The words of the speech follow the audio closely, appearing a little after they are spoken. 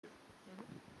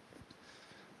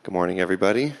Good morning,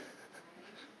 everybody.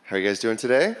 How are you guys doing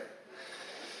today?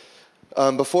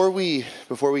 Before we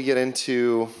get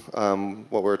into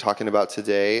what we're talking about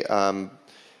today,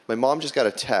 my mom just got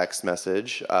a text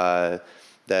message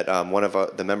that one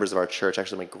of the members of our church,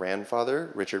 actually my grandfather,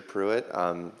 Richard Pruitt,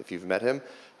 if you've met him,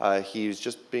 he's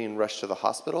just being rushed to the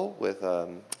hospital with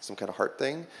some kind of heart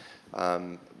thing.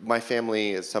 My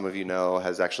family, as some of you know,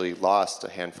 has actually lost a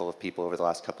handful of people over the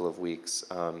last couple of weeks,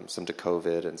 some to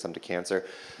COVID and some to cancer.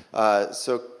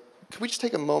 So can we just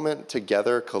take a moment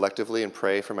together collectively and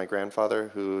pray for my grandfather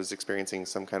who's experiencing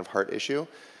some kind of heart issue?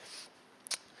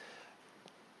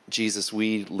 Jesus,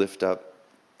 we lift up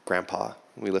Grandpa.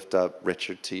 We lift up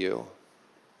Richard to you.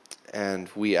 And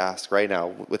we ask right now,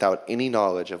 without any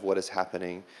knowledge of what is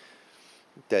happening,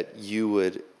 that you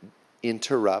would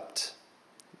interrupt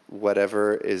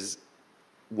whatever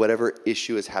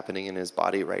issue is happening in his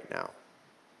body right now.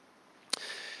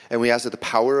 And we ask that the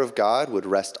power of God would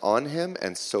rest on him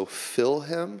and so fill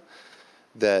him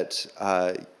that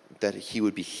he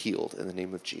would be healed in the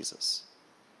name of Jesus.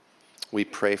 We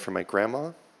pray for my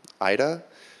grandma, Ida,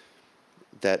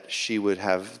 that she would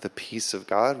have the peace of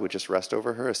God would just rest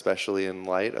over her, especially in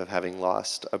light of having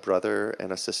lost a brother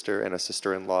and a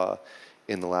sister-in-law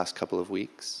in the last couple of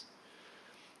weeks.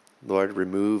 Lord,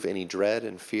 remove any dread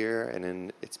and fear, and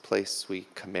in its place we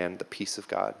command the peace of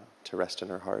God to rest in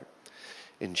her heart.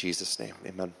 In Jesus' name,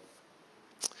 amen.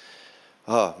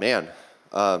 Oh, man.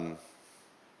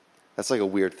 That's like a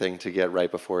weird thing to get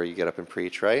right before you get up and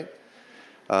preach, right?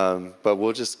 But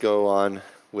we'll just go on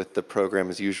with the program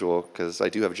as usual, because I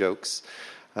do have jokes.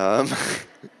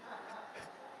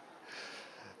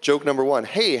 Joke number one.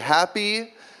 Hey,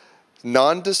 happy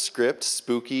nondescript,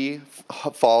 spooky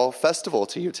fall festival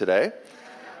to you today.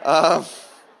 I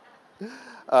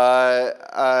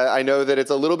know that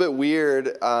it's a little bit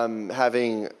weird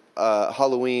having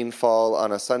Halloween fall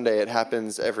on a Sunday. It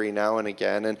happens every now and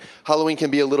again. And Halloween can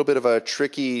be a little bit of a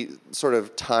tricky sort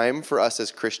of time for us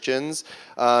as Christians.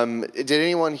 Did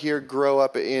anyone here grow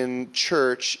up in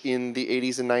church in the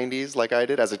 80s and 90s like I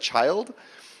did as a child?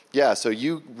 Yeah, so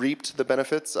you reaped the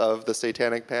benefits of the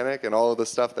Satanic Panic and all of the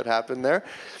stuff that happened there.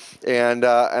 And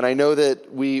I know that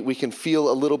we can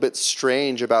feel a little bit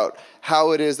strange about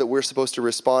how it is that we're supposed to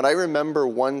respond. I remember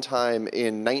one time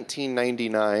in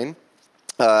 1999,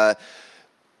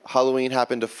 Halloween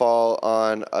happened to fall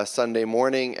on a Sunday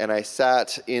morning, and I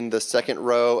sat in the second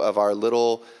row of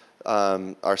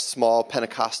our small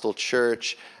Pentecostal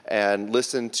church and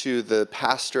listened to the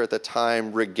pastor at the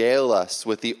time regale us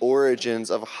with the origins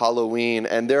of Halloween.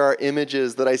 And there are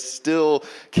images that I still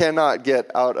cannot get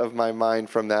out of my mind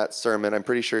from that sermon. I'm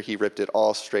pretty sure he ripped it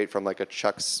all straight from like a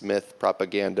Chuck Smith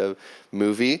propaganda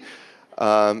movie.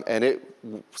 And it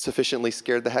sufficiently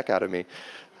scared the heck out of me.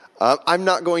 I'm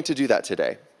not going to do that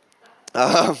today.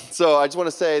 So I just want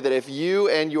to say that if you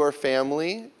and your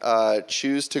family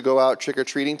choose to go out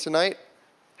trick-or-treating tonight,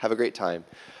 have a great time.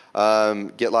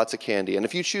 Get lots of candy. And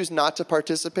if you choose not to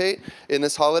participate in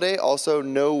this holiday, also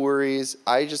no worries.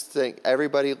 I just think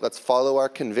everybody, let's follow our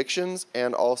convictions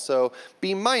and also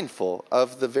be mindful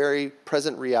of the very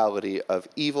present reality of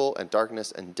evil and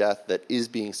darkness and death that is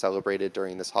being celebrated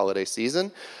during this holiday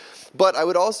season. But I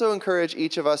would also encourage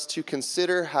each of us to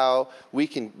consider how we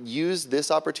can use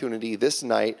this opportunity, this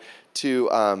night, to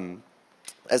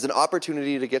as an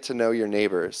opportunity to get to know your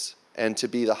neighbors and to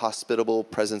be the hospitable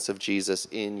presence of Jesus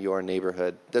in your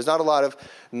neighborhood. There's not a lot of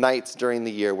nights during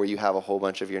the year where you have a whole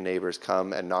bunch of your neighbors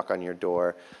come and knock on your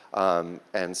door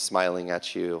and smiling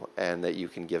at you, and that you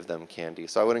can give them candy.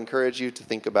 So I would encourage you to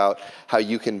think about how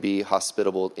you can be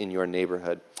hospitable in your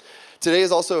neighborhood. Today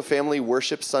is also a family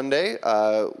worship Sunday,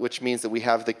 which means that we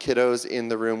have the kiddos in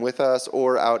the room with us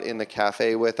or out in the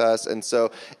cafe with us. And so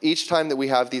each time that we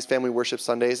have these family worship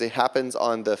Sundays, it happens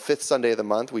on the 5th Sunday of the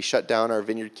month. We shut down our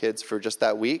Vineyard Kids for just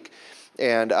that week.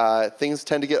 And things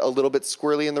tend to get a little bit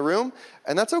squirrely in the room.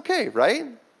 And that's okay, right?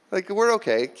 Like, we're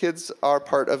okay. Kids are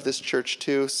part of this church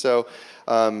too. So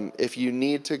if you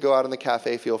need to go out in the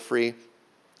cafe, feel free.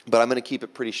 But I'm going to keep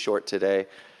it pretty short today.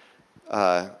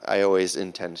 I always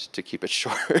intend to keep it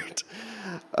short.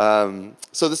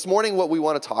 So this morning, what we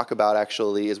want to talk about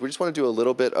actually is we just want to do a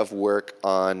little bit of work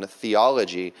on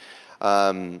theology.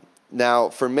 Now,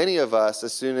 for many of us,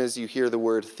 as soon as you hear the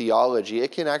word theology,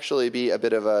 it can actually be a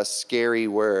bit of a scary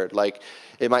word. Like,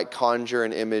 it might conjure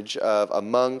an image of a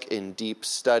monk in deep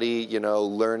study,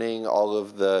 learning all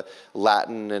of the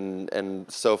Latin and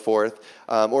so forth.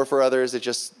 Or for others, it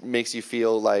just makes you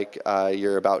feel like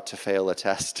you're about to fail a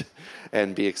test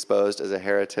and be exposed as a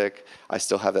heretic. I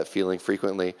still have that feeling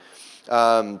frequently.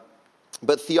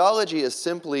 But theology is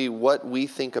simply what we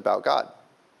think about God.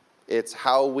 It's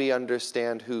how we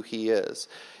understand who he is.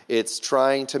 It's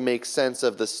trying to make sense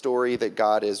of the story that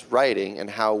God is writing and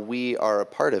how we are a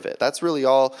part of it. That's really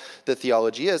all that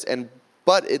theology is.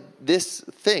 But this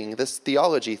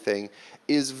theology thing,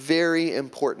 is very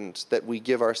important that we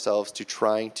give ourselves to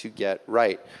trying to get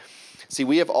right. See,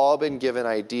 we have all been given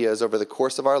ideas over the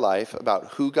course of our life about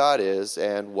who God is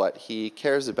and what he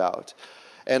cares about.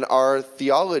 And our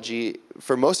theology,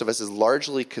 for most of us, is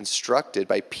largely constructed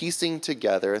by piecing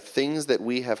together things that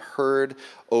we have heard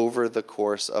over the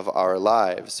course of our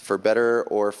lives, for better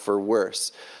or for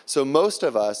worse. So most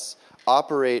of us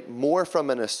operate more from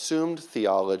an assumed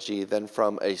theology than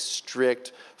from a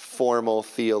strict, formal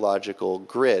theological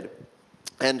grid.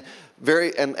 And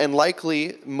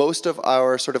likely, most of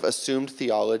our sort of assumed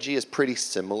theology is pretty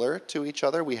similar to each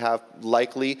other. We have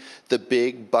likely the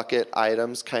big bucket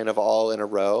items kind of all in a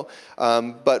row.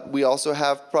 But we also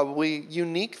have probably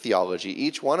unique theology.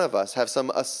 Each one of us have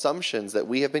some assumptions that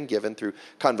we have been given through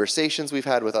conversations we've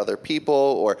had with other people,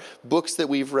 or books that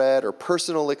we've read, or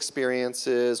personal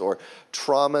experiences, or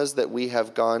traumas that we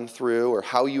have gone through, or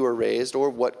how you were raised,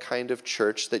 or what kind of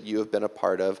church that you have been a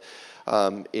part of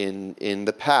in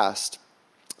the past.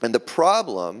 And the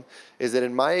problem is that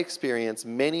in my experience,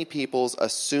 many people's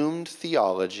assumed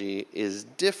theology is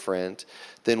different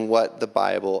than what the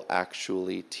Bible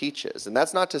actually teaches. And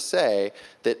that's not to say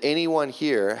that anyone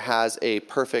here has a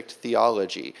perfect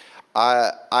theology.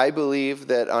 I believe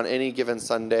that on any given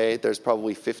Sunday, there's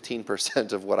probably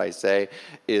 15% of what I say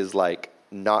is like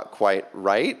not quite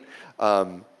right.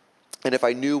 And if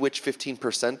I knew which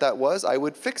 15% that was, I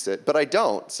would fix it. But I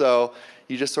don't. So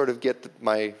you just sort of get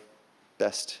my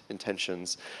best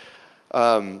intentions.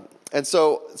 And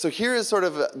so here is sort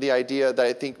of the idea that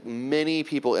I think many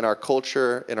people in our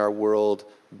culture, in our world,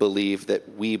 believe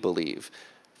that we believe.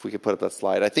 If we could put up that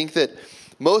slide. I think that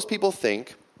most people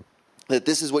think that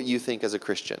this is what you think as a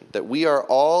Christian, that we are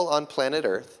all on planet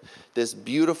Earth, this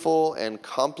beautiful and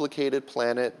complicated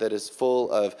planet that is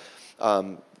full of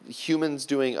humans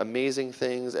doing amazing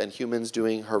things and humans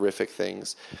doing horrific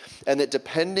things. And that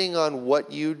depending on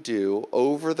what you do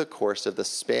over the course of the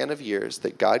span of years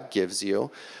that God gives you,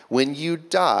 when you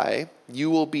die, you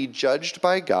will be judged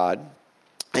by God,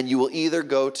 and you will either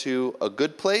go to a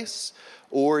good place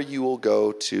or you will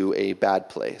go to a bad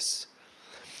place.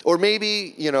 Or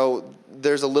maybe,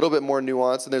 there's a little bit more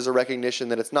nuance, and there's a recognition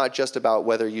that it's not just about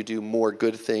whether you do more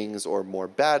good things or more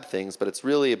bad things, but it's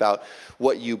really about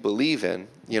what you believe in,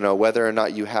 whether or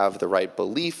not you have the right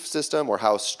belief system, or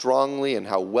how strongly and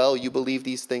how well you believe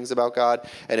these things about God.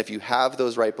 And if you have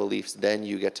those right beliefs, then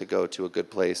you get to go to a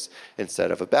good place instead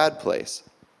of a bad place.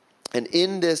 And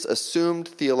in this assumed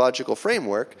theological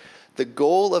framework, the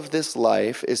goal of this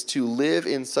life is to live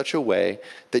in such a way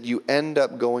that you end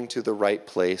up going to the right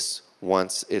place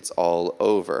once it's all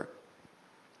over.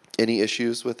 Any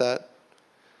issues with that?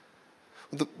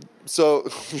 So,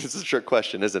 it's a trick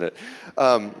question, isn't it?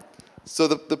 So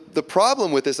the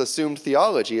problem with this assumed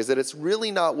theology is that it's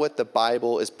really not what the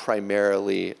Bible is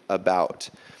primarily about.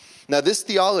 Now, this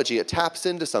theology, it taps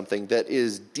into something that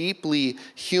is deeply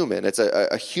human. It's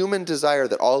a human desire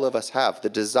that all of us have, the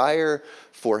desire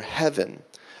for heaven.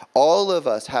 All of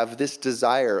us have this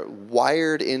desire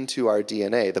wired into our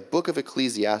DNA. The book of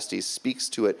Ecclesiastes speaks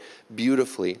to it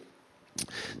beautifully.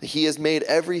 He has made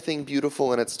everything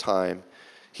beautiful in its time.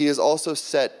 He has also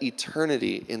set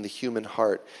eternity in the human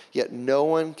heart, yet no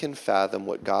one can fathom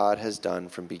what God has done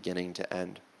from beginning to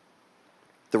end.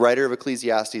 The writer of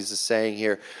Ecclesiastes is saying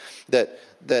here that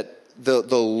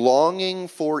the longing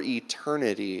for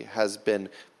eternity has been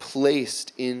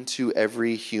placed into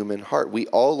every human heart. We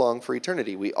all long for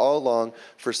eternity. We all long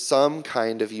for some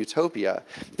kind of utopia.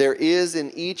 There is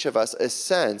in each of us a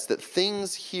sense that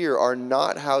things here are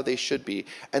not how they should be,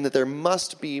 and that there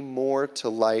must be more to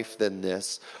life than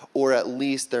this, or at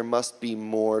least there must be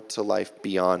more to life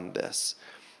beyond this.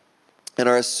 And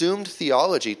our assumed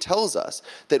theology tells us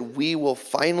that we will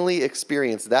finally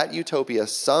experience that utopia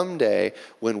someday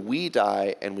when we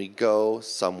die and we go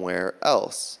somewhere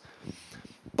else.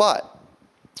 But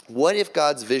what if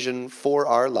God's vision for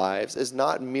our lives is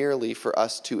not merely for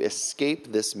us to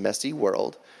escape this messy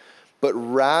world, but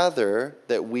rather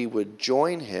that we would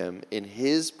join him in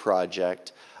his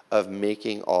project of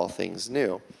making all things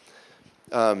new?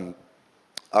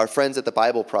 Our friends at the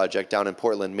Bible Project down in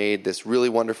Portland made this really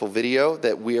wonderful video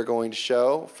that we are going to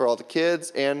show for all the kids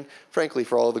and, frankly,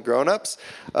 for all the grown-ups.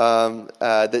 And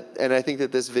I think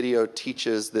that this video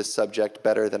teaches this subject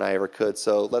better than I ever could.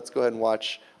 So let's go ahead and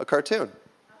watch a cartoon.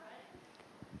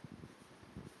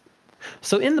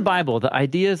 So in the Bible, the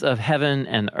ideas of heaven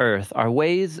and earth are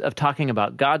ways of talking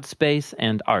about God's space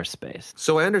and our space.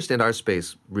 So I understand our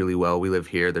space really well. We live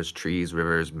here. There's trees,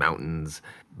 rivers, mountains.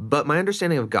 But my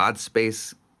understanding of God's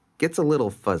space gets a little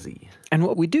fuzzy. And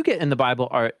what we do get in the Bible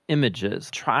are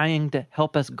images trying to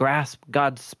help us grasp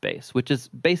God's space, which is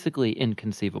basically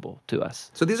inconceivable to us.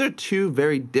 So these are two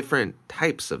very different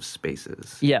types of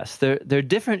spaces. Yes, they're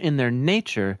different in their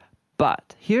nature,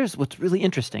 but here's what's really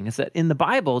interesting is that in the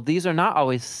Bible, these are not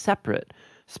always separate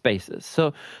spaces.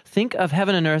 So think of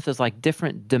heaven and earth as like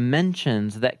different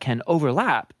dimensions that can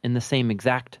overlap in the same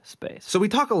exact space. So we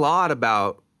talk a lot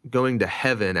about going to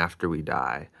heaven after we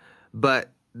die,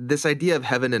 but this idea of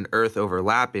heaven and earth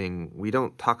overlapping, we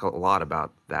don't talk a lot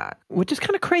about that. Which is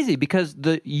kind of crazy because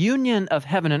the union of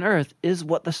heaven and earth is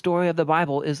what the story of the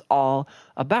Bible is all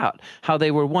about. How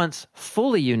they were once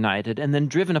fully united and then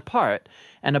driven apart,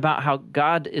 and about how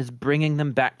God is bringing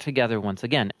them back together once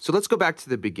again. So let's go back to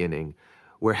the beginning,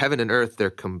 where heaven and earth, they're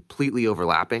completely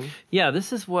overlapping. Yeah,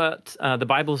 this is what the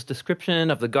Bible's description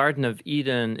of the Garden of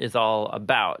Eden is all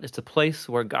about. It's a place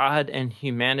where God and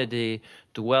humanity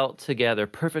dwelt together,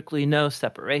 perfectly no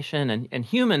separation, and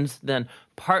humans then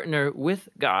partner with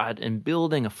God in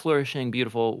building a flourishing,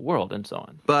 beautiful world and so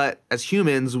on. But as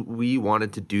humans, we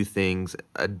wanted to do things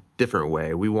a different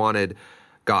way. We wanted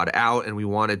God out, and we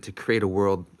wanted to create a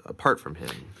world apart from him.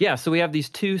 Yeah, so we have these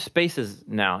two spaces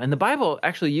now. And the Bible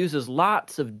actually uses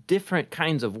lots of different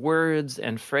kinds of words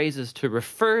and phrases to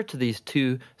refer to these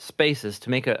two spaces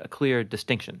to make a clear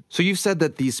distinction. So you've said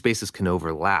that these spaces can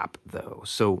overlap, though.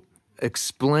 So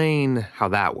explain how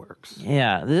that works.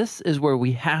 Yeah, this is where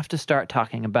we have to start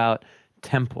talking about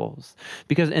temples.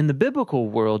 Because in the biblical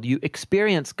world, you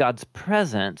experience God's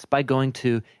presence by going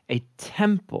to a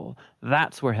temple.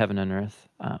 That's where heaven and earth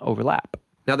overlap.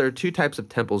 Now, there are two types of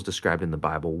temples described in the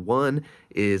Bible. One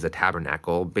is a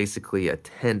tabernacle, basically a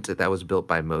tent that was built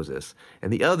by Moses.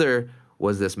 And the other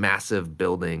was this massive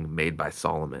building made by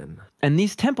Solomon. And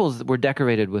these temples were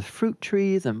decorated with fruit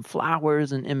trees and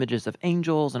flowers and images of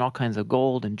angels and all kinds of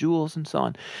gold and jewels and so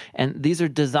on. And these are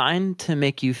designed to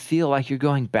make you feel like you're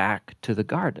going back to the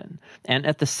garden. And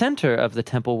at the center of the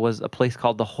temple was a place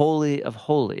called the Holy of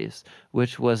Holies,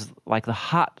 which was like the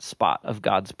hot spot of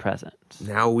God's presence.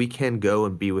 Now we can go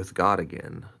and be with God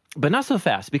again. But not so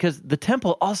fast, because the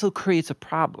temple also creates a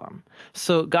problem.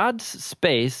 So God's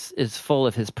space is full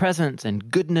of his presence and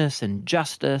goodness and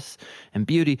justice and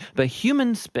beauty, but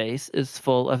human space is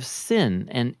full of sin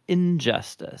and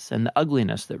injustice and the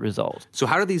ugliness that results. So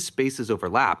how do these spaces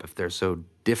overlap if they're so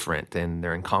different and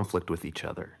they're in conflict with each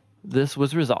other? This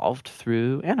was resolved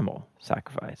through animal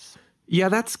sacrifice. Yeah,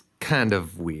 that's kind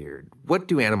of weird. What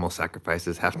do animal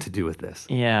sacrifices have to do with this?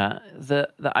 Yeah, the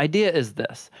idea is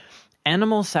this.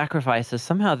 Animal sacrifices,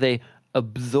 somehow they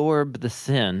absorb the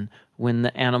sin when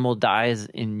the animal dies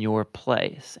in your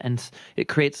place. And it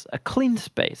creates a clean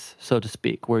space, so to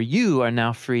speak, where you are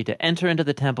now free to enter into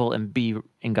the temple and be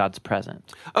in God's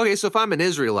presence. Okay, so if I'm an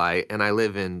Israelite and I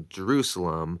live in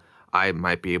Jerusalem, I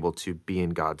might be able to be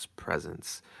in God's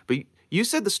presence. But you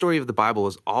said the story of the Bible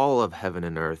is all of heaven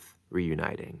and earth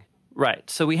reuniting. Right.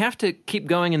 So we have to keep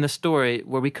going in the story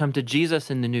where we come to Jesus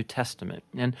in the New Testament.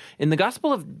 And in the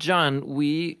Gospel of John,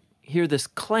 we hear this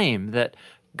claim that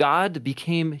God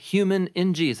became human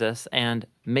in Jesus and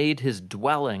made his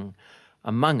dwelling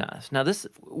among us. Now, this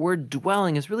word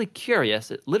dwelling is really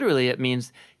curious. It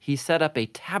means he set up a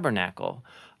tabernacle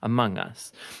among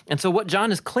us. And so what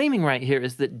John is claiming right here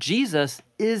is that Jesus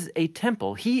is a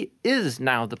temple. He is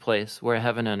now the place where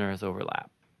heaven and earth overlap.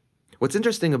 What's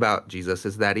interesting about Jesus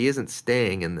is that he isn't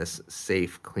staying in this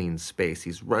safe, clean space.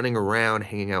 He's running around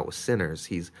hanging out with sinners.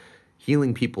 He's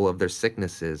healing people of their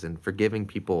sicknesses and forgiving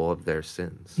people of their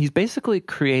sins. He's basically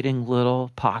creating little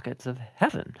pockets of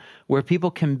heaven where people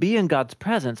can be in God's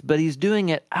presence, but he's doing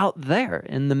it out there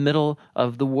in the middle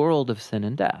of the world of sin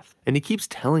and death. And he keeps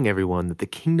telling everyone that the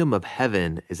kingdom of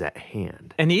heaven is at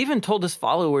hand. And he even told his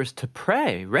followers to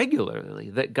pray regularly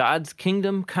that God's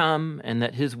kingdom come and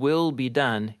that his will be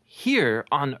done here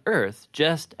on earth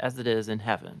just as it is in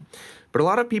heaven. But a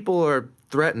lot of people are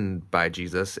threatened by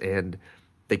Jesus and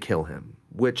they kill him,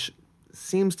 which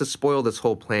seems to spoil this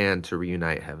whole plan to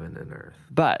reunite heaven and earth.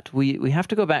 But we have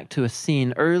to go back to a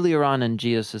scene earlier on in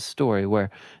Jesus' story where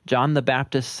John the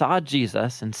Baptist saw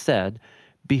Jesus and said,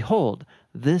 "Behold,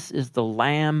 this is the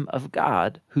Lamb of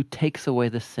God who takes away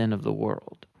the sin of the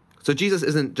world." So Jesus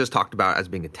isn't just talked about as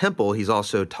being a temple, he's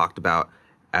also talked about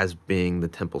as being the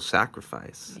temple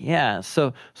sacrifice. Yeah,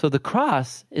 so the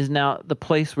cross is now the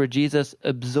place where Jesus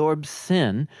absorbs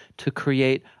sin to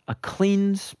create a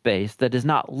clean space that is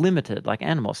not limited like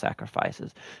animal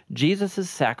sacrifices. Jesus'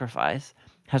 sacrifice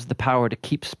has the power to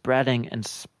keep spreading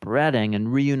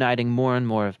and reuniting more and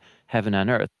more of heaven and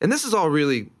earth. And this is all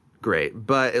really great,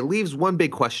 but it leaves one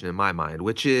big question in my mind,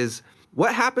 which is,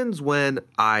 what happens when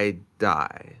I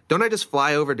die? Don't I just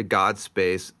fly over to God's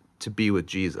space to be with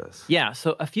Jesus? Yeah,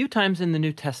 so a few times in the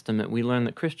New Testament, we learn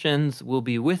that Christians will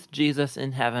be with Jesus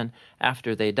in heaven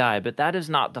after they die, but that is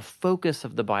not the focus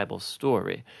of the Bible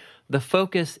story. The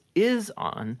focus is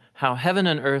on how heaven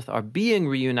and earth are being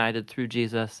reunited through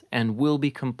Jesus and will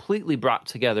be completely brought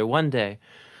together one day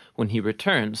when he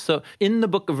returns. So in the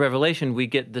book of Revelation, we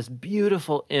get this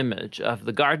beautiful image of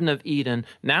the Garden of Eden,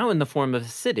 now in the form of a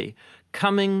city,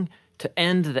 coming to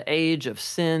end the age of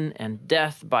sin and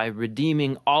death by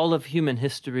redeeming all of human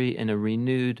history in a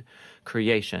renewed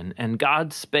creation. And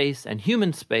God's space and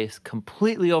human space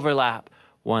completely overlap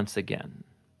once again.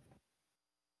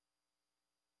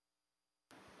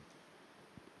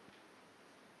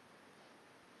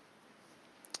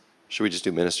 Should we just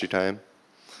do ministry time?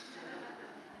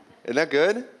 Isn't that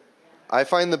good? I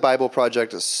find the Bible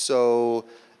Project so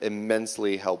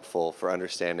immensely helpful for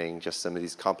understanding just some of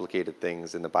these complicated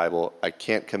things in the Bible. I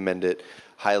can't commend it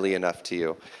highly enough to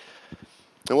you.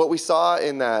 And what we saw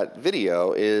in that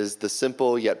video is the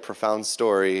simple yet profound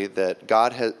story that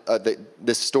God has,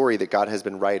 this story that God has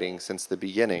been writing since the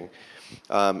beginning.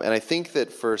 And I think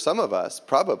that for some of us,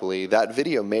 probably, that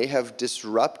video may have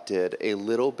disrupted a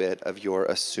little bit of your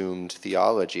assumed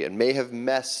theology and may have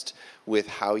messed with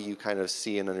how you kind of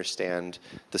see and understand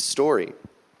the story.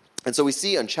 And so we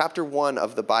see in chapter 1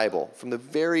 of the Bible, from the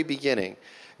very beginning,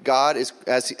 God is,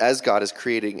 as God is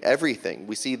creating everything,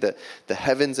 we see the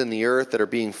heavens and the earth that are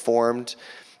being formed,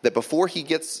 that before he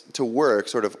gets to work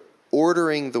sort of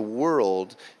ordering the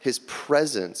world, his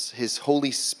presence, his Holy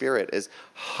Spirit is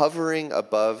hovering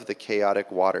above the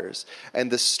chaotic waters. And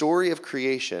the story of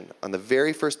creation on the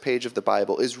very first page of the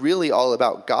Bible is really all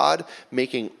about God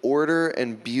making order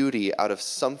and beauty out of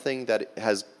something that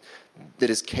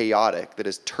is chaotic, that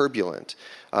is turbulent.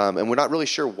 And we're not really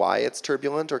sure why it's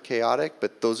turbulent or chaotic,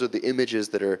 but those are the images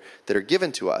that are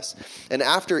given to us. And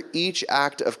after each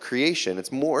act of creation,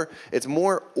 it's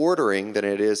more ordering than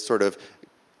it is sort of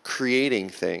creating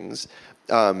things.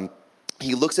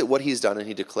 He looks at what he's done and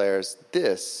he declares,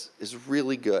 this is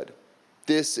really good.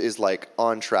 This is like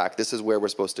on track. This is where we're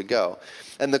supposed to go.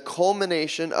 And the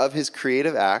culmination of his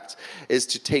creative act is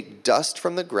to take dust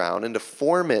from the ground and to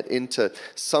form it into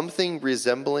something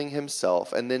resembling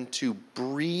himself, and then to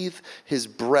breathe his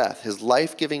breath, his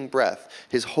life-giving breath,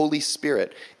 his Holy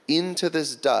Spirit into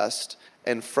this dust,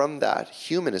 and from that,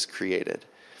 human is created.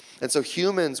 And so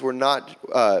humans were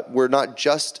not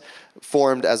just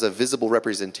formed as a visible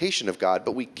representation of God,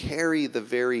 but we carry the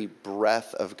very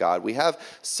breath of God. We have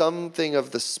something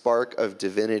of the spark of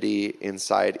divinity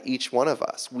inside each one of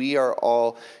us. We are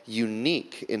all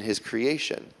unique in his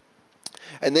creation.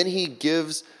 And then he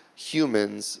gives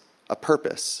humans a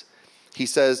purpose. He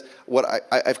says,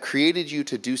 I've created you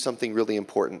to do something really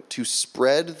important, to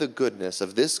spread the goodness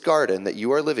of this garden that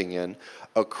you are living in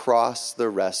across the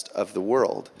rest of the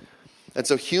world. And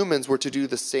so humans were to do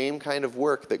the same kind of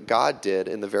work that God did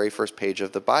in the very first page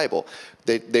of the Bible.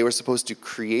 They were supposed to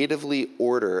creatively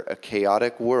order a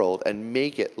chaotic world and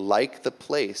make it like the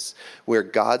place where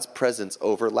God's presence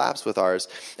overlaps with ours.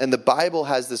 And the Bible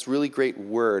has this really great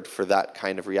word for that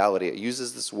kind of reality. It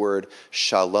uses this word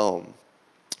shalom,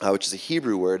 which is a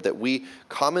Hebrew word that we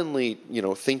commonly,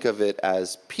 think of it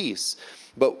as peace.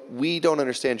 But we don't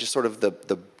understand just sort of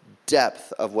the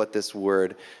depth of what this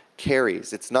word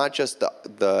carries. It's not just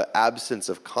the absence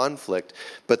of conflict,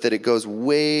 but that it goes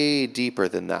way deeper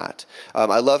than that.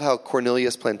 I love how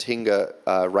Cornelius Plantinga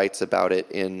writes about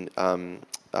it in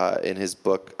his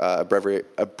book, A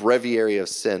Breviary of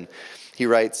Sin. He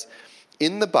writes,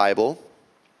 in the Bible,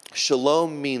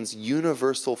 shalom means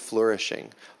universal flourishing,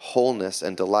 wholeness,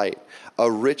 and delight, a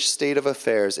rich state of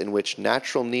affairs in which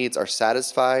natural needs are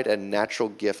satisfied and natural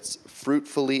gifts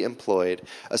fruitfully employed,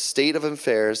 a state of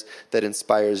affairs that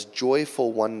inspires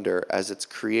joyful wonder as its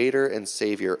creator and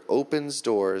savior opens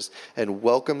doors and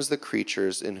welcomes the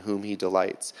creatures in whom he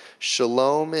delights.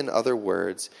 Shalom, in other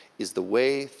words, is the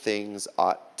way things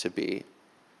ought to be.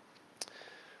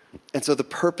 And so the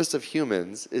purpose of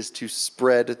humans is to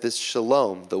spread this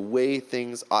shalom, the way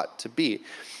things ought to be.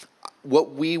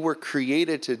 What we were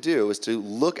created to do is to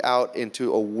look out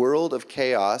into a world of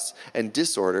chaos and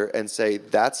disorder and say,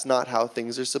 that's not how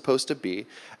things are supposed to be,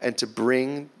 and to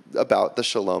bring about the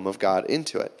shalom of God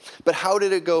into it. But how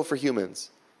did it go for humans?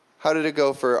 How did it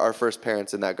go for our first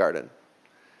parents in that garden?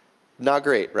 Not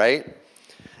great, right?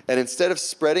 And instead of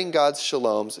spreading God's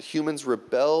shaloms, humans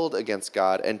rebelled against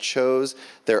God and chose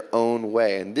their own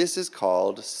way. And this is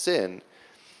called sin.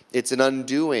 It's an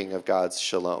undoing of God's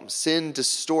shalom. Sin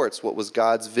distorts what was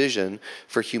God's vision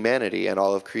for humanity and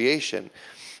all of creation.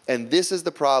 And this is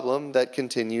the problem that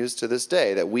continues to this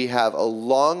day, that we have a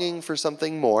longing for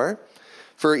something more,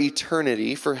 for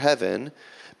eternity, for heaven,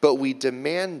 but we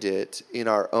demand it in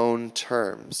our own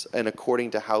terms and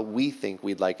according to how we think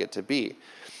we'd like it to be.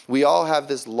 We all have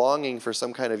this longing for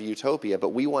some kind of utopia, but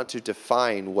we want to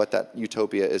define what that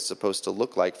utopia is supposed to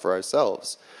look like for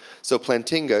ourselves. So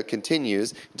Plantinga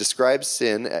continues, describes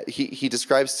sin. He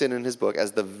describes sin in his book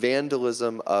as the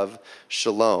vandalism of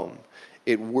shalom.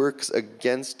 It works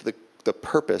against the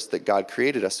purpose that God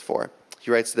created us for.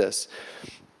 He writes this: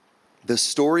 the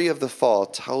story of the fall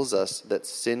tells us that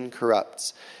sin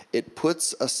corrupts. It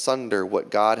puts asunder what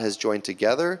God has joined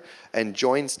together and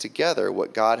joins together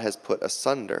what God has put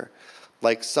asunder.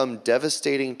 Like some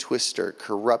devastating twister,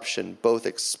 corruption both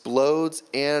explodes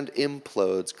and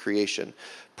implodes creation,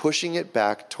 pushing it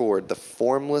back toward the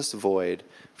formless void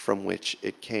from which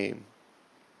it came.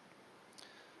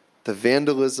 The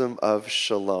vandalism of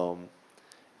shalom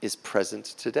is present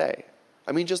today.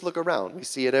 I mean, just look around. We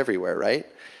see it everywhere, right?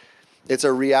 It's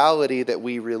a reality that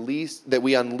we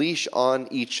unleash on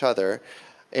each other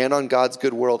and on God's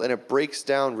good world, and it breaks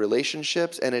down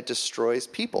relationships and it destroys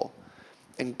people.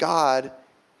 And God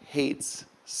hates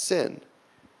sin.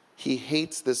 He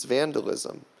hates this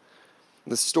vandalism.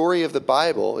 The story of the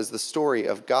Bible is the story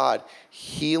of God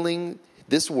healing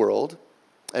this world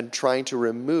and trying to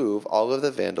remove all of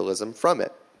the vandalism from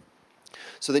it.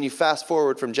 So then you fast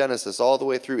forward from Genesis all the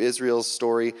way through Israel's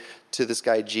story to this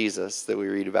guy Jesus that we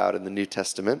read about in the New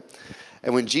Testament.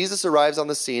 And when Jesus arrives on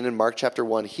the scene in Mark chapter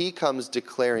 1, he comes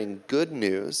declaring good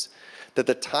news that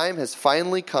the time has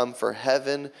finally come for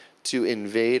heaven to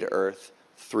invade earth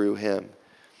through him.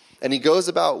 And he goes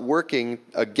about working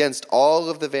against all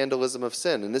of the vandalism of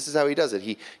sin. And this is how he does it.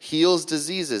 He heals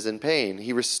diseases and pain.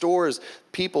 He restores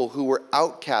people who were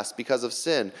outcast because of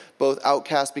sin, both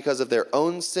outcast because of their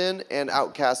own sin and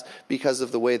outcast because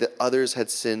of the way that others had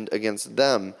sinned against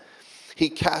them. He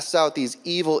casts out these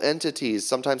evil entities,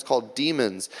 sometimes called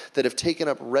demons, that have taken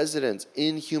up residence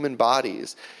in human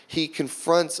bodies. He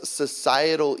confronts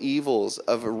societal evils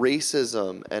of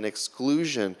racism and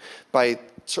exclusion by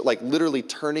literally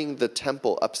turning the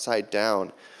temple upside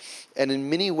down. And in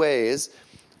many ways,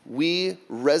 we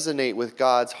resonate with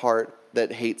God's heart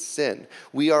that hates sin.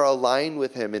 We are aligned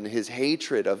with him in his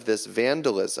hatred of this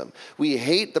vandalism. We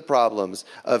hate the problems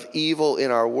of evil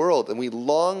in our world, and we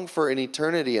long for an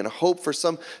eternity and hope for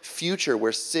some future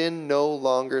where sin no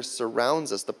longer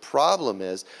surrounds us. The problem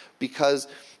is because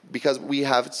we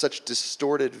have such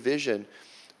distorted vision,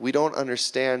 we don't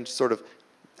understand sort of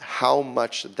how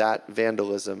much that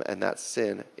vandalism and that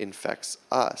sin infects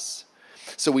us.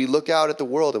 So we look out at the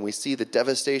world and we see the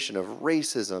devastation of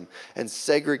racism and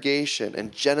segregation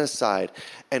and genocide,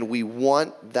 and we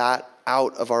want that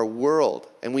out of our world.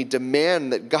 And we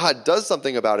demand that God does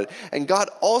something about it. And God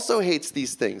also hates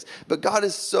these things. But God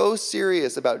is so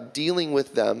serious about dealing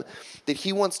with them that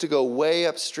he wants to go way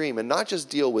upstream and not just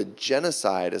deal with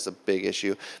genocide as a big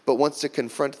issue, but wants to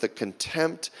confront the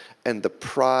contempt and the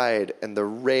pride and the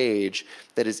rage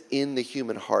that is in the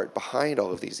human heart behind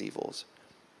all of these evils.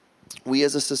 We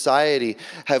as a society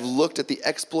have looked at the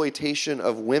exploitation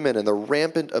of women and the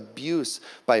rampant abuse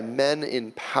by men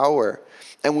in power,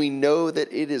 and we know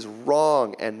that it is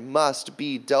wrong and must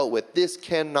be dealt with. This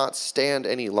cannot stand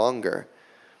any longer.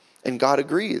 And God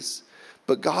agrees,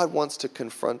 but God wants to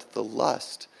confront the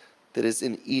lust that is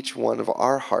in each one of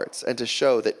our hearts and to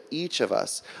show that each of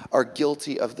us are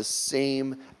guilty of the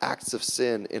same acts of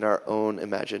sin in our own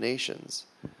imaginations.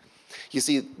 You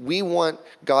see, we want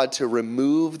God to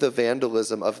remove the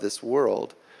vandalism of this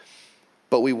world,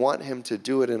 but we want him to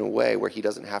do it in a way where he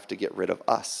doesn't have to get rid of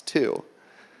us too.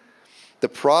 The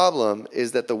problem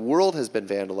is that the world has been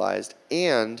vandalized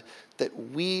and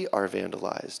that we are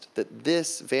vandalized, that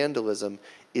this vandalism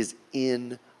is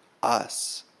in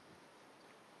us.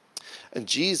 And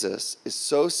Jesus is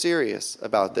so serious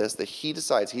about this that he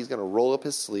decides he's going to roll up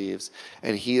his sleeves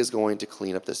and he is going to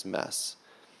clean up this mess.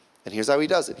 And here's how he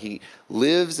does it. He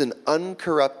lives an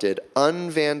uncorrupted,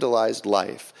 unvandalized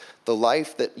life, the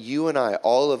life that you and I,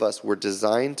 all of us, were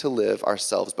designed to live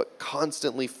ourselves but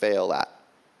constantly fail at.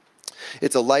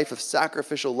 It's a life of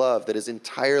sacrificial love that is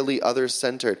entirely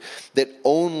others-centered, that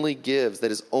only gives, that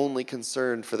is only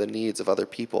concerned for the needs of other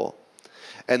people.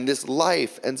 And this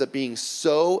life ends up being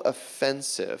so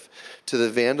offensive to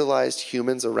the vandalized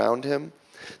humans around him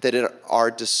that in our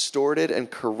distorted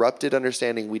and corrupted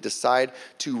understanding, we decide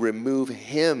to remove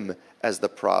him as the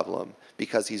problem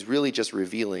because he's really just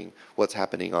revealing what's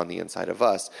happening on the inside of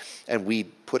us. And we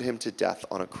put him to death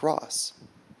on a cross.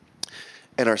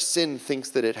 And our sin thinks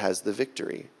that it has the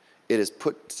victory. It has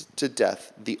put to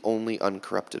death the only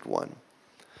uncorrupted one.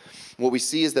 What we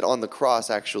see is that on the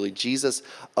cross, actually, Jesus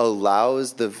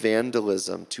allows the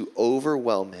vandalism to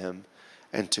overwhelm him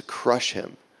and to crush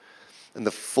him. And the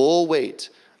full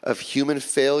weight of human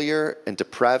failure and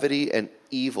depravity and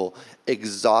evil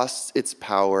exhausts its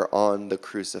power on the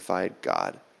crucified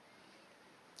God.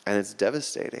 And it's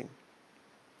devastating.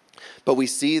 But we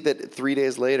see that 3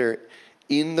 days later,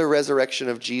 in the resurrection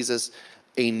of Jesus,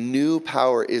 a new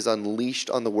power is unleashed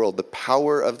on the world, the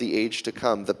power of the age to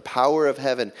come, the power of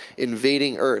heaven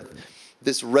invading earth.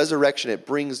 This resurrection, it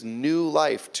brings new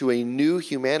life to a new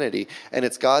humanity, and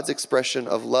it's God's expression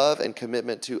of love and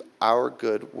commitment to our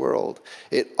good world.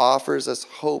 It offers us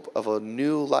hope of a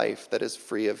new life that is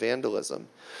free of vandalism.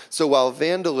 So while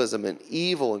vandalism and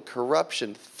evil and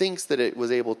corruption thinks that it was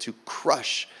able to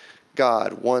crush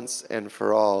God once and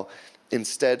for all,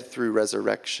 instead, through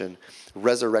resurrection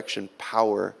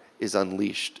power is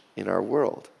unleashed in our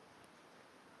world.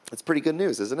 It's pretty good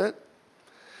news, isn't it?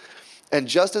 And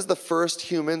just as the first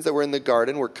humans that were in the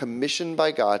garden were commissioned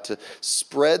by God to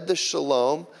spread the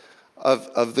shalom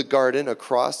of the garden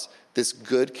across this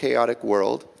good, chaotic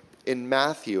world, in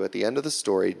Matthew, at the end of the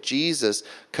story, Jesus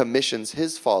commissions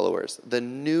his followers, the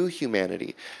new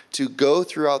humanity, to go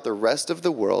throughout the rest of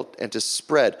the world and to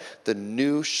spread the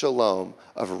new shalom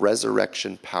of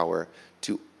resurrection power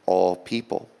to all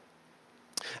people.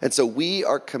 And so we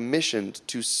are commissioned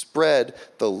to spread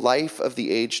the life of the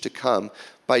age to come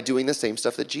by doing the same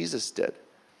stuff that Jesus did.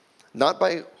 Not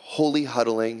by holy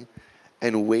huddling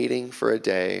and waiting for a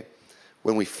day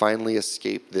when we finally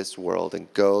escape this world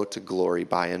and go to glory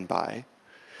by and by,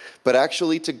 but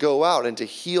actually to go out and to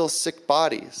heal sick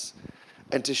bodies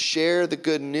and to share the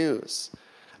good news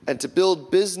and to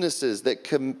build businesses that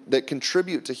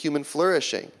contribute to human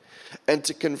flourishing and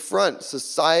to confront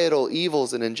societal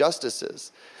evils and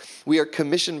injustices. We are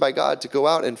commissioned by God to go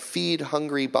out and feed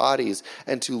hungry bodies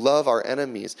and to love our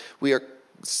enemies. We are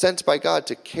sent by God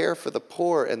to care for the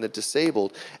poor and the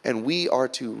disabled, and we are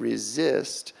to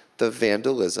resist the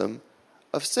vandalism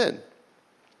of sin.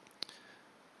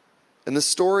 And the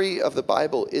story of the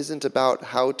Bible isn't about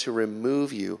how to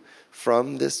remove you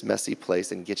from this messy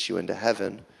place and get you into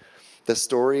heaven. The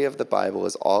story of the Bible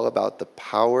is all about the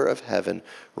power of heaven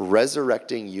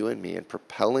resurrecting you and me and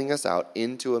propelling us out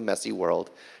into a messy world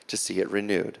to see it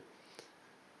renewed.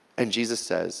 And Jesus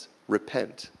says,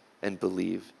 repent and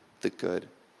believe the good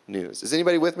news. Is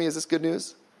anybody with me? Is this good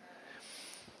news?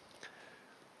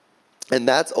 And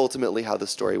that's ultimately how the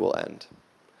story will end.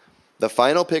 The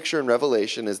final picture in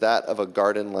Revelation is that of a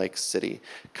garden-like city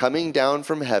coming down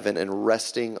from heaven and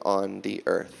resting on the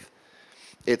earth.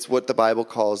 It's what the Bible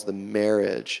calls the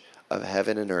marriage of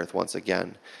heaven and earth once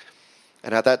again.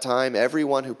 And at that time,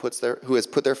 everyone who has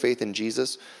put their faith in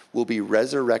Jesus will be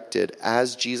resurrected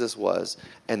as Jesus was,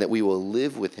 and that we will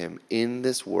live with him in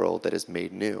this world that is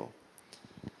made new.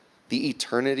 The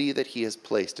eternity that he has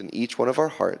placed in each one of our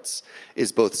hearts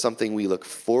is both something we look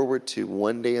forward to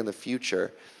one day in the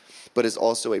future, but is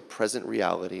also a present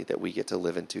reality that we get to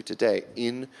live into today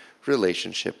in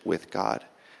relationship with God.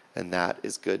 And that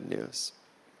is good news.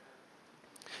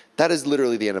 That is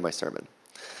literally the end of my sermon.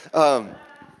 I'm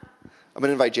going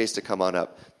to invite Jace to come on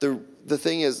up. The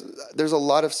thing is, there's a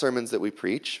lot of sermons that we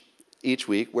preach each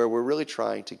week where we're really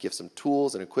trying to give some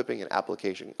tools and equipping and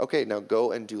application. Okay, now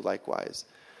go and do likewise.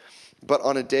 But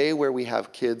on a day where we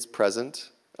have kids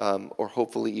present, or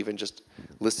hopefully even just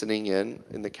listening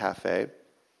in the cafe,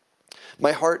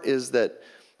 my heart is that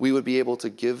we would be able to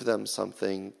give them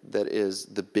something that is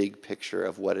the big picture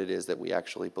of what it is that we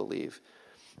actually believe.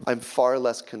 I'm far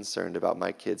less concerned about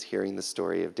my kids hearing the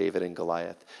story of David and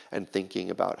Goliath and thinking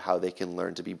about how they can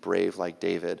learn to be brave like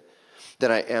David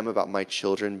than I am about my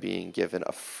children being given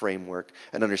a framework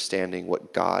and understanding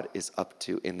what God is up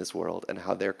to in this world and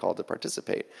how they're called to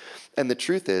participate. And the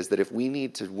truth is that if we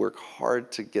need to work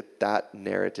hard to get that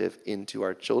narrative into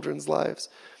our children's lives,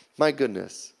 my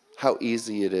goodness, how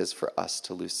easy it is for us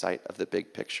to lose sight of the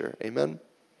big picture. Amen?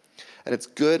 And it's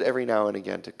good every now and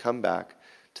again to come back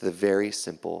to the very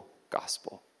simple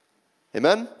gospel.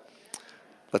 Amen?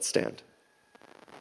 Let's stand.